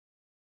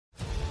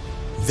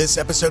This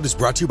episode is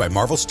brought to you by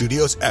Marvel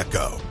Studios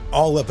Echo.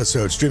 All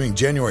episodes streaming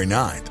January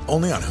 9th,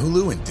 only on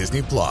Hulu and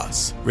Disney+.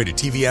 Rated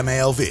TV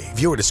MALV.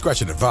 Viewer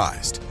discretion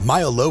advised.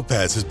 Maya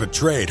Lopez has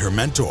betrayed her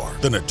mentor,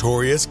 the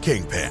notorious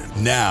Kingpin.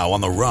 Now on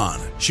the run,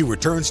 she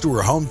returns to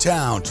her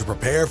hometown to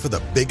prepare for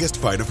the biggest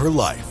fight of her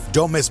life.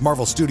 Don't miss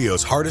Marvel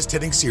Studios'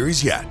 hardest-hitting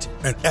series yet.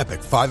 An epic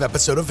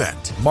 5-episode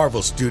event.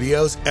 Marvel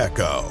Studios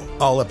Echo.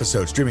 All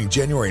episodes streaming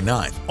January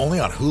 9th, only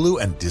on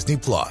Hulu and Disney+.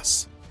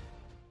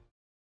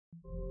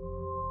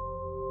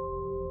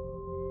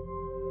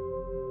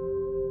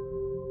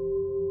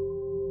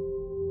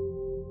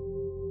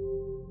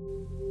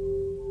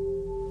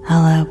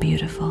 Hello,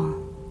 beautiful.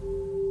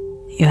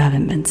 You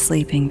haven't been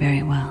sleeping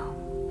very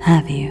well,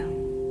 have you?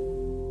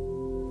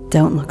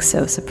 Don't look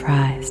so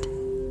surprised.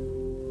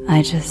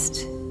 I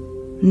just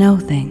know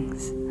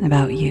things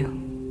about you.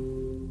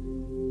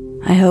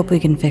 I hope we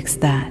can fix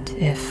that,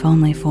 if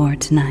only for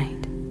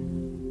tonight.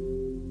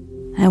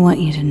 I want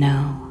you to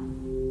know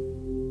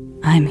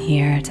I'm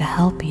here to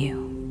help you.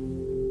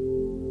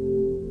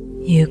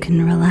 You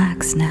can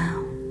relax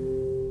now.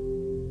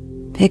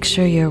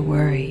 Picture your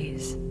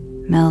worries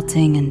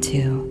melting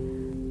into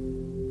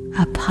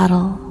a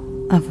puddle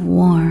of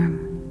warm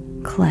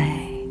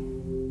clay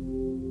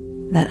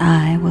that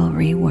I will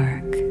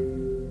rework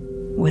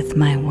with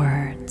my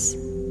words,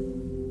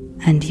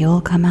 and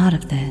you'll come out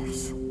of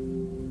this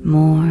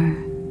more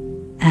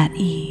at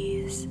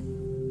ease.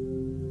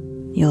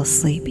 You'll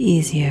sleep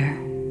easier.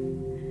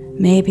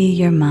 Maybe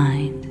your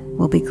mind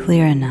will be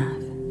clear enough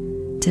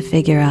to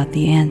figure out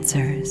the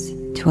answers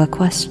to a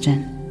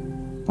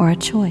question or a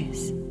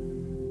choice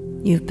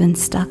you've been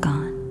stuck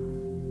on.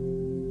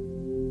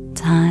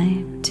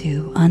 Time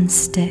to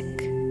unstick,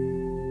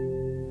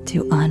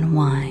 to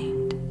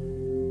unwind.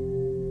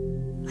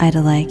 I'd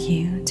like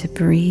you to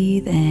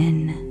breathe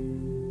in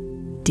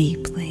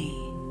deeply,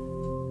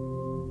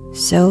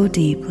 so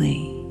deeply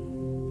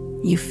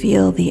you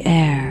feel the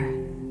air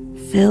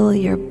fill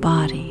your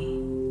body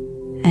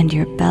and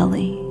your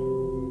belly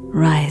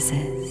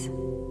rises.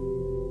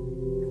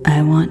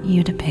 I want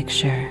you to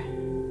picture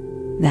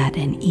that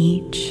in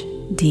each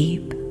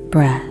deep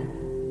breath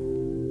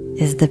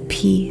is the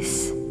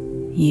peace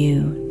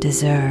you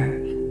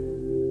deserve.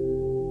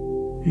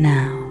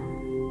 Now,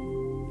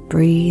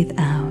 breathe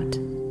out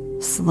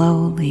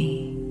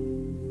slowly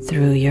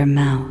through your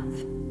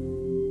mouth.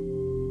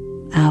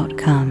 Out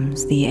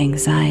comes the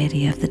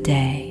anxiety of the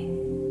day,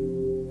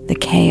 the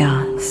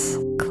chaos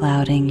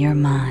clouding your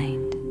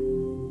mind.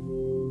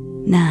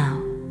 Now,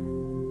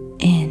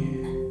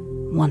 in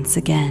once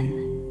again,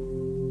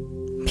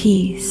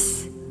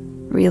 peace,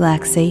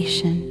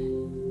 relaxation,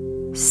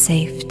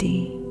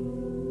 safety,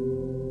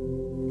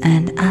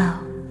 and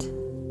out.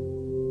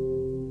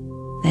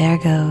 There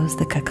goes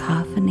the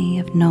cacophony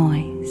of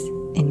noise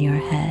in your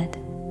head.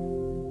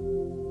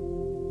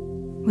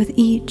 With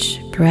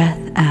each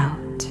breath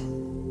out,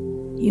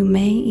 you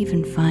may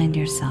even find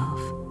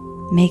yourself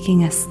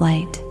making a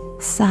slight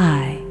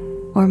sigh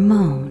or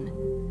moan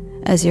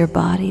as your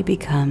body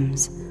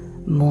becomes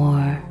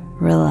more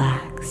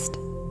relaxed.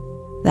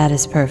 That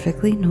is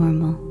perfectly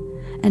normal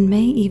and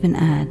may even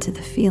add to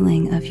the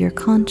feeling of your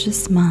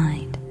conscious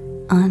mind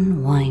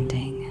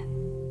unwinding.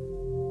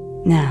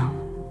 Now,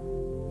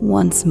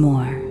 once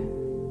more,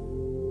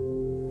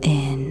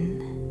 in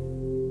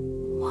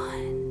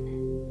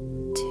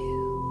 1,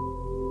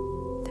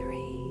 2, 3,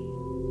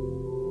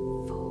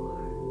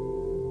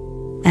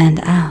 4, and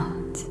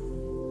out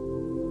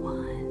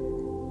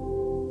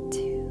 1,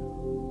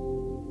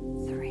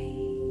 2,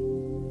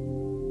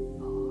 3,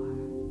 4.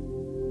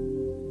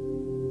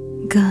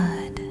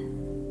 Good.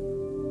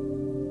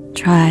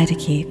 Try to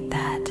keep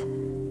that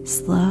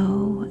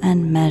slow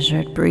and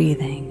measured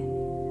breathing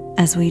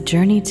as we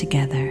journey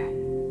together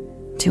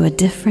to a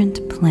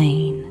different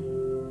plane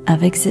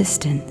of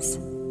existence.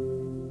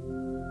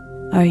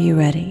 Are you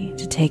ready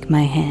to take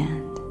my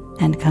hand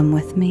and come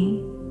with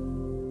me?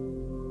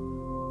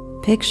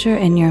 Picture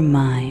in your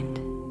mind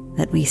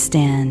that we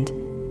stand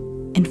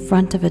in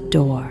front of a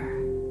door.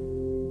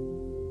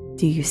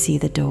 Do you see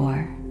the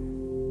door?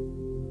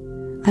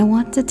 I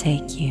want to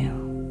take you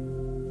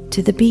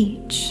to the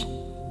beach.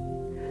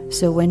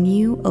 So when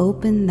you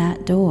open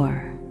that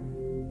door,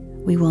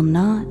 we will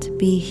not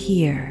be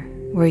here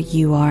where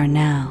you are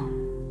now.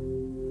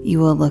 You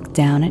will look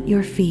down at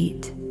your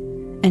feet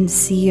and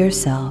see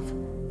yourself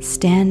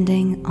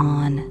standing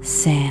on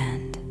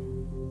sand.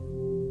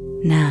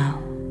 Now,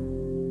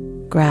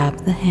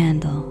 grab the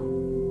handle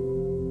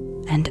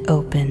and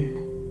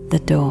open the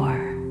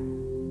door.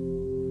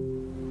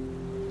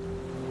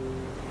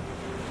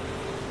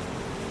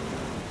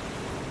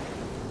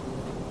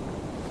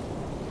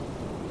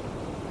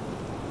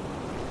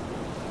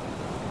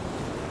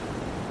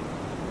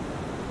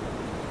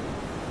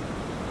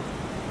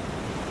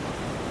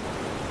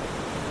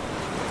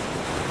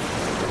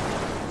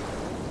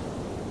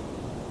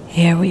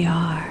 Here we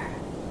are,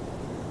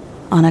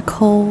 on a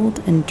cold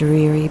and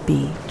dreary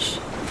beach.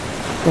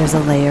 There's a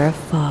layer of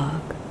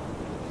fog.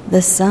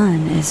 The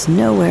sun is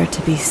nowhere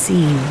to be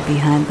seen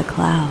behind the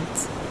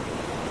clouds.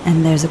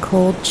 and there's a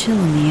cold chill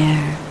in the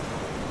air.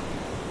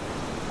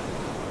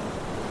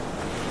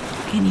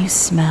 Can you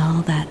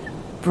smell that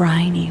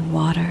briny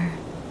water?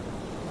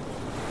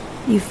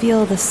 You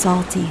feel the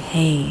salty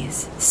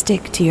haze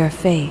stick to your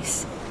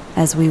face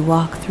as we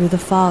walk through the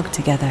fog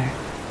together.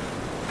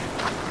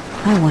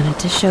 I wanted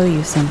to show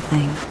you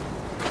something.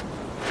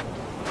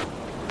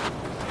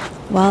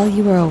 While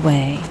you were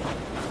away,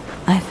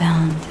 I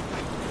found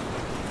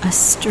a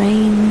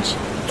strange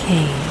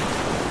cave.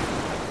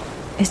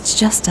 It's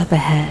just up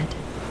ahead.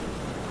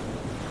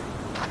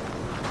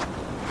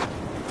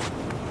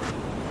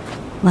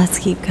 Let's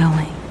keep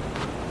going.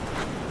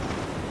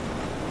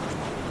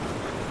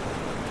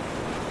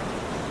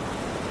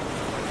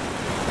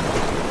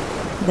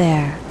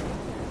 There.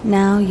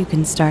 Now you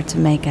can start to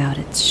make out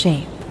its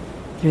shape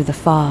through the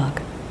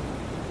fog.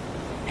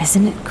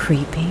 Isn't it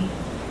creepy?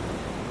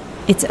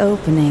 Its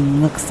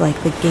opening looks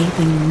like the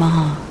gaping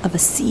maw of a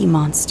sea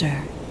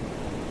monster.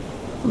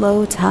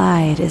 Low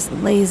tide is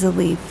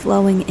lazily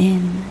flowing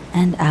in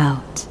and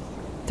out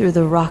through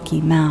the rocky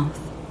mouth.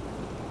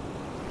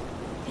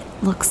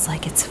 It looks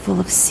like it's full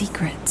of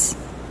secrets.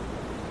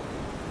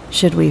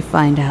 Should we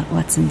find out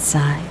what's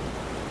inside?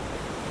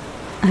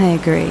 I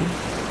agree.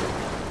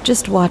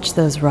 Just watch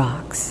those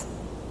rocks.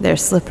 They're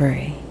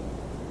slippery.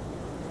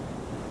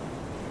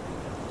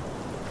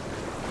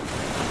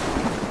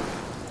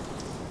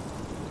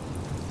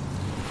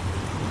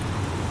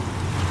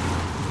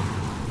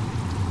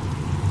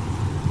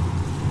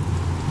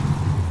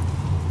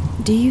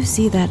 Do you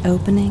see that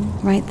opening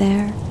right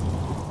there?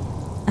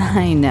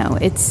 I know,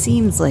 it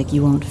seems like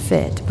you won't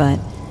fit, but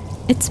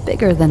it's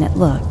bigger than it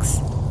looks.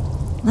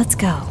 Let's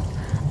go.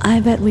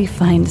 I bet we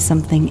find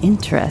something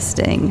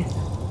interesting.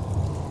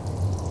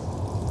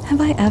 Have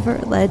I ever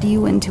led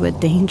you into a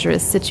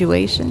dangerous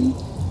situation?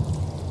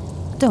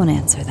 Don't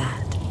answer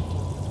that.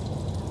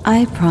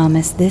 I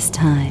promise this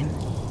time,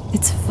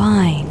 it's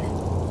fine.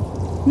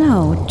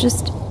 No,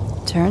 just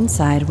turn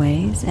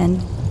sideways and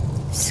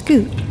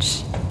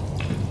scooch.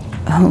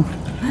 Oh,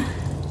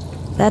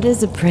 that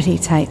is a pretty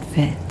tight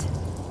fit.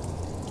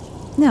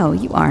 No,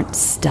 you aren't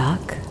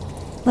stuck.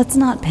 Let's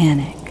not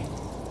panic.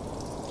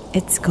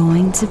 It's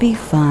going to be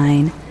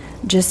fine.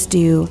 Just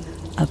do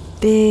a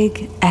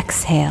big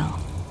exhale.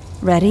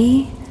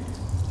 Ready?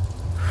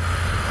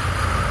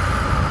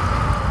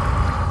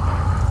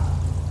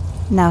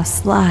 Now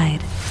slide.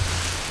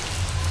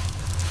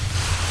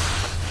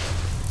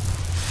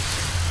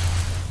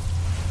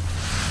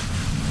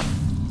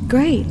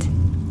 Great.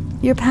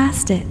 You're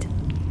past it.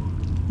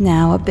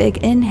 Now a big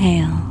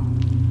inhale.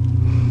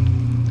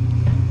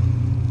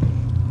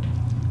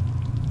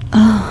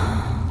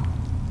 Oh,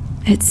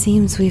 it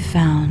seems we've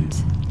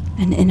found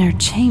an inner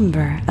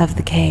chamber of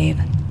the cave.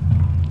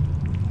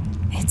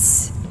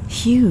 It's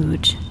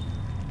huge.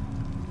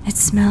 It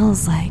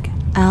smells like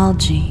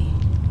algae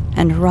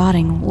and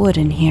rotting wood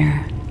in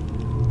here.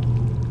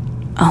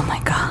 Oh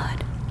my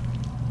God.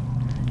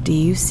 Do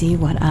you see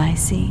what I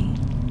see?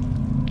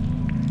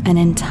 An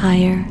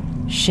entire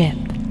ship.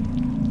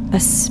 A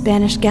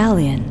Spanish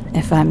galleon,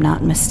 if I'm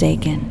not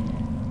mistaken.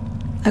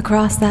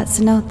 Across that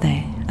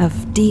cenote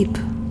of deep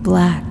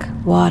black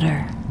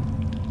water.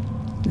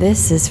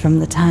 This is from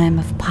the time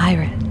of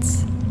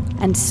pirates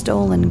and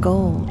stolen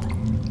gold.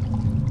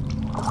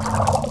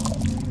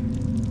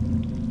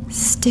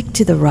 Stick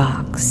to the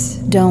rocks.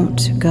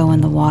 Don't go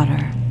in the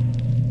water.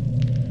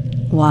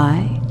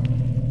 Why?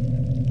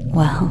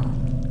 Well,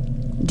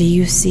 do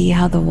you see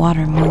how the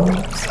water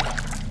moves?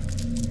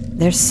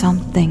 There's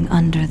something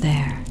under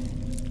there,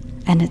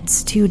 and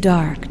it's too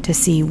dark to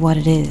see what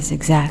it is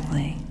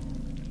exactly.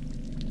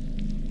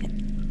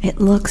 It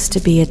looks to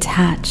be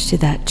attached to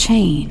that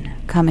chain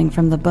coming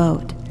from the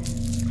boat.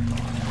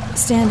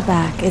 Stand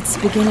back, it's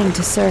beginning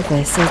to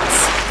surface.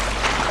 It's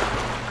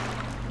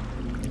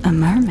a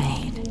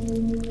mermaid.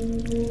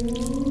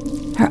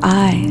 Her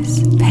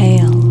eyes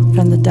pale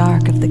from the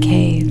dark of the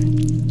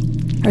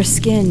cave, her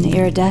skin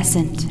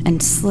iridescent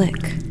and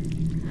slick.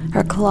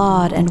 Her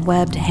clawed and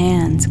webbed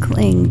hands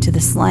cling to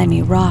the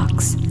slimy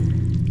rocks.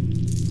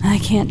 I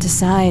can't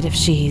decide if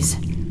she's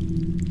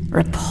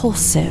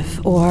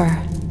repulsive or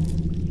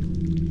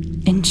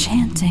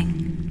enchanting.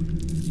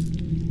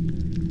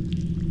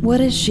 What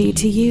is she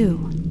to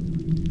you?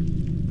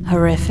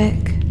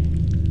 Horrific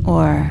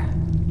or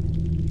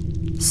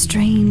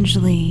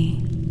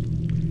strangely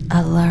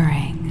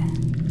alluring?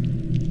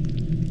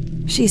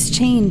 She's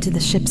chained to the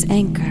ship's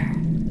anchor,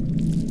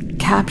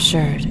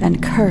 captured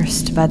and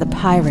cursed by the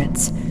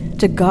pirates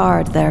to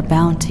guard their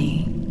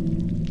bounty.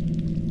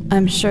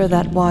 I'm sure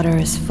that water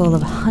is full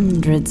of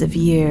hundreds of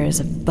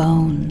years of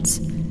bones,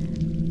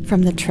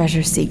 from the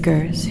treasure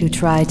seekers who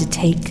tried to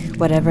take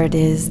whatever it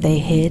is they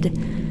hid,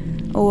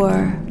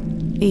 or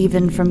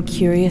even from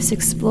curious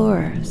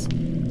explorers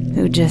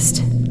who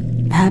just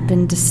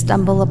happened to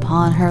stumble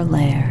upon her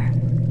lair.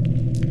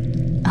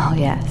 Oh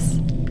yes,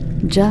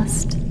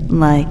 just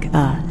like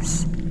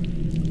us.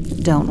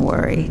 Don't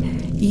worry,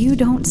 you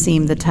don't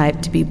seem the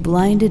type to be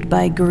blinded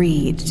by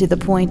greed to the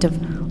point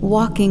of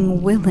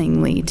walking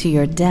willingly to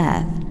your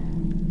death.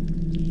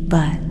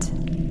 But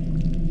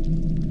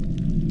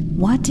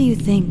What do you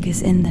think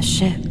is in the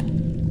ship?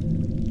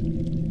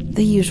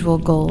 The usual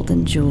gold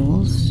and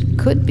jewels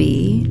could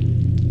be,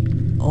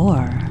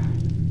 or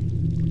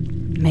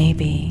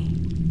maybe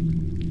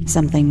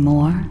something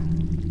more,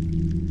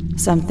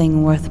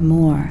 something worth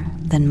more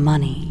than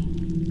money.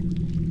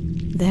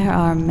 There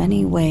are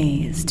many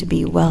ways to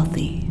be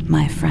wealthy,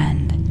 my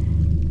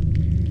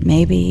friend.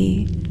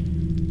 Maybe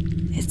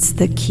it's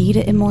the key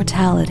to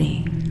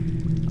immortality,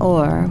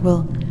 or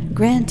will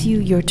grant you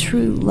your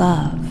true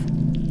love.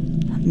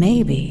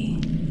 Maybe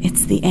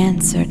it's the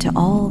answer to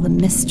all the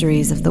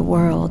mysteries of the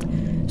world,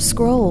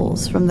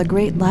 scrolls from the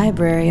great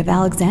library of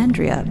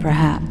Alexandria,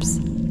 perhaps.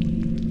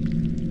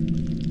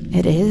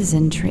 It is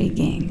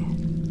intriguing.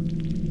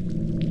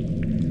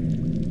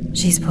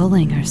 She's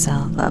pulling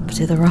herself up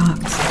to the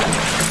rocks.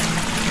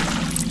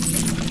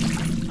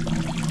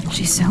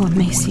 She's so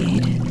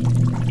emaciated.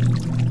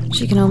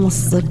 She can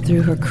almost slip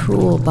through her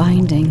cruel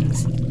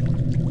bindings.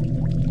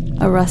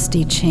 A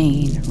rusty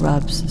chain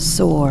rubs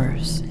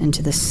sores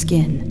into the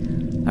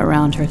skin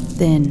around her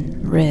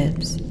thin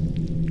ribs.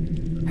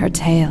 Her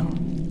tail,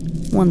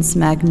 once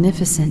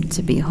magnificent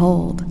to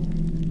behold,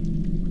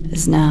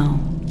 is now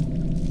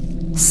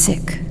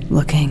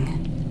sick-looking,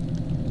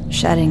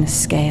 shedding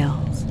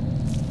scales,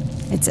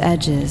 its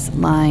edges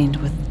lined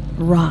with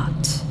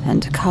rot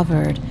and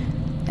covered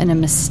in a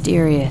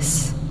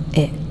mysterious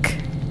ick.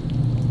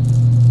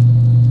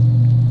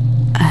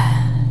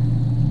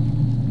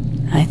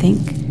 I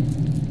think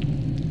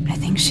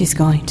she's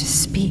going to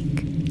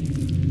speak.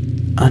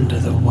 Under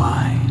the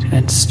wide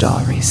and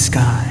starry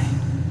sky,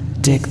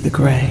 dig the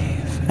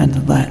grave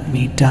and let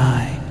me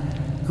die.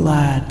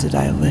 Glad did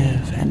I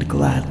live and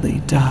gladly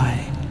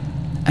die,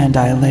 and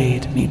I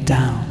laid me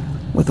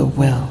down with a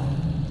will.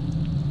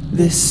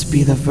 This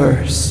be the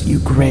verse you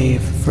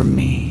grave for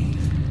me.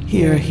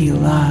 Here he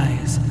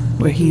lies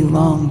where he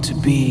longed to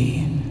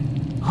be.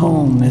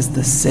 Home is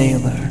the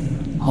sailor,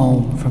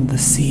 home from the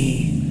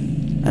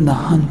sea, and the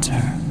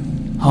hunter,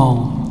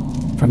 home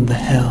from the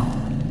hill.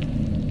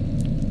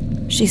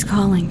 She's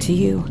calling to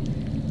you.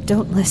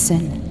 Don't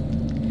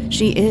listen.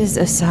 She is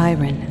a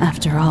siren,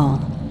 after all.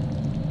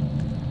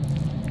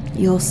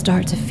 You'll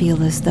start to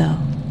feel as though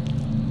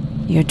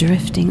you're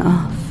drifting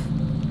off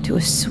to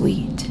a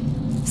sweet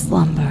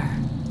slumber.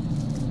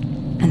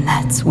 And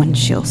that's when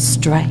she'll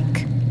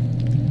strike.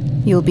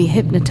 You'll be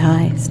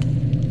hypnotized.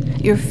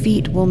 Your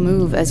feet will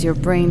move as your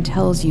brain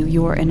tells you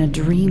you're in a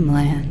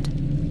dreamland.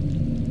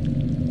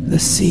 The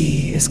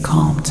sea is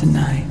calm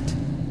tonight.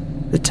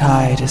 The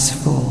tide is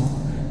full.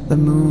 The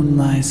moon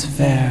lies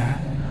fair.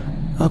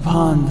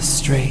 Upon the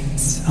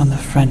straits on the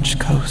French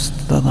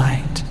coast the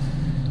light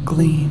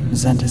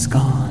gleams and is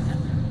gone.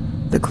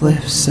 The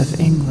cliffs of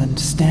England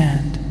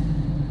stand,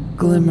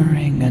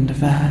 glimmering and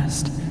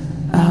vast,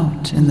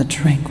 out in the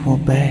tranquil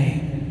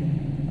bay.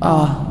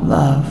 Ah,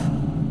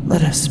 love,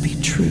 let us be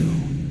true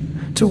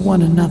to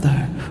one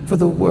another, for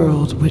the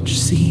world which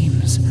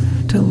seems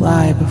to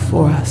lie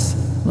before us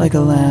like a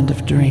land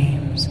of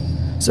dreams,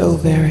 so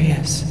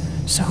various,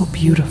 so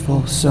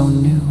beautiful, so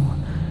new,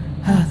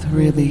 hath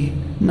really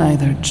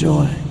neither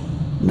joy,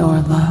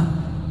 nor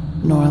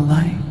love, nor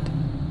light,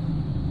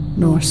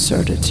 nor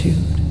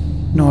certitude,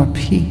 nor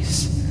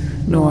peace,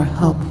 nor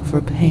help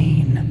for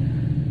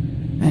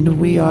pain. And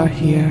we are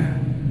here,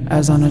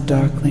 as on a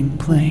darkling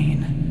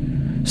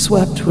plain,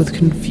 swept with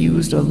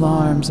confused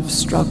alarms of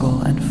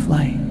struggle and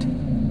flight,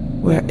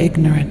 where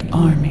ignorant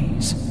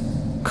armies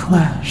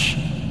clash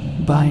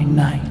by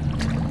night.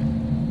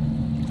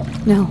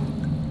 No,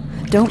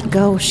 don't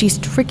go. She's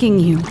tricking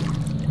you.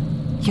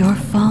 You're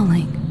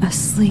falling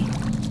asleep.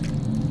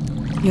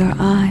 Your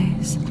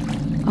eyes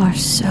are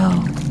so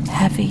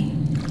heavy.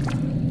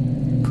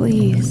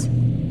 Please,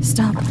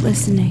 stop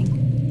listening.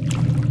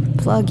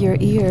 Plug your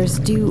ears,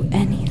 do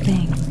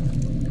anything.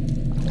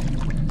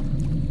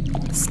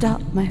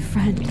 Stop, my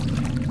friend.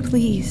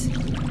 Please.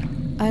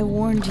 I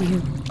warned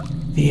you.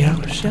 The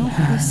ocean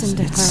has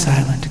its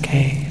silent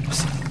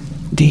caves,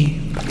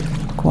 deep,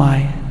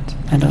 quiet,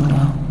 and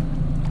alone.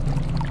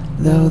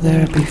 Though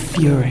there be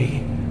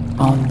fury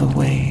on the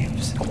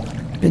waves,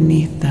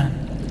 beneath them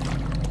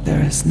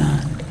there is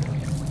none.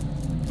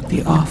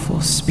 The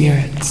awful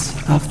spirits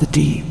of the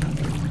deep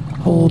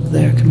hold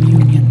their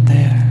communion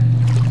there,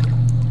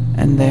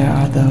 and there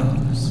are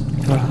those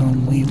for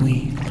whom we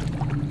weep,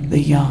 the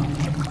young,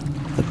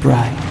 the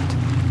bright,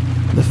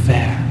 the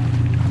fair.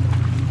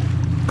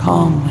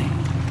 Calmly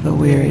the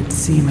wearied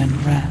seamen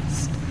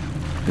rest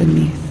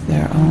beneath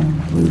their own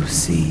blue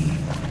sea.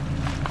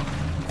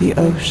 The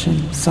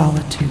ocean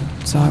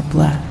solitudes are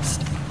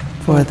blessed,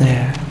 for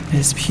there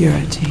is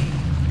purity.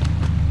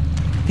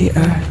 The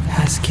earth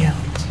has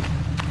guilt,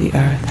 the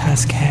earth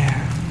has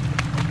care.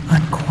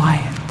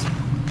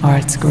 Unquiet are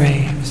its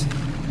graves,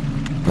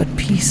 but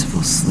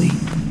peaceful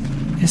sleep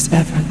is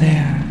ever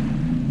there,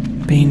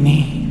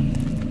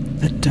 beneath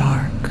the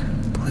dark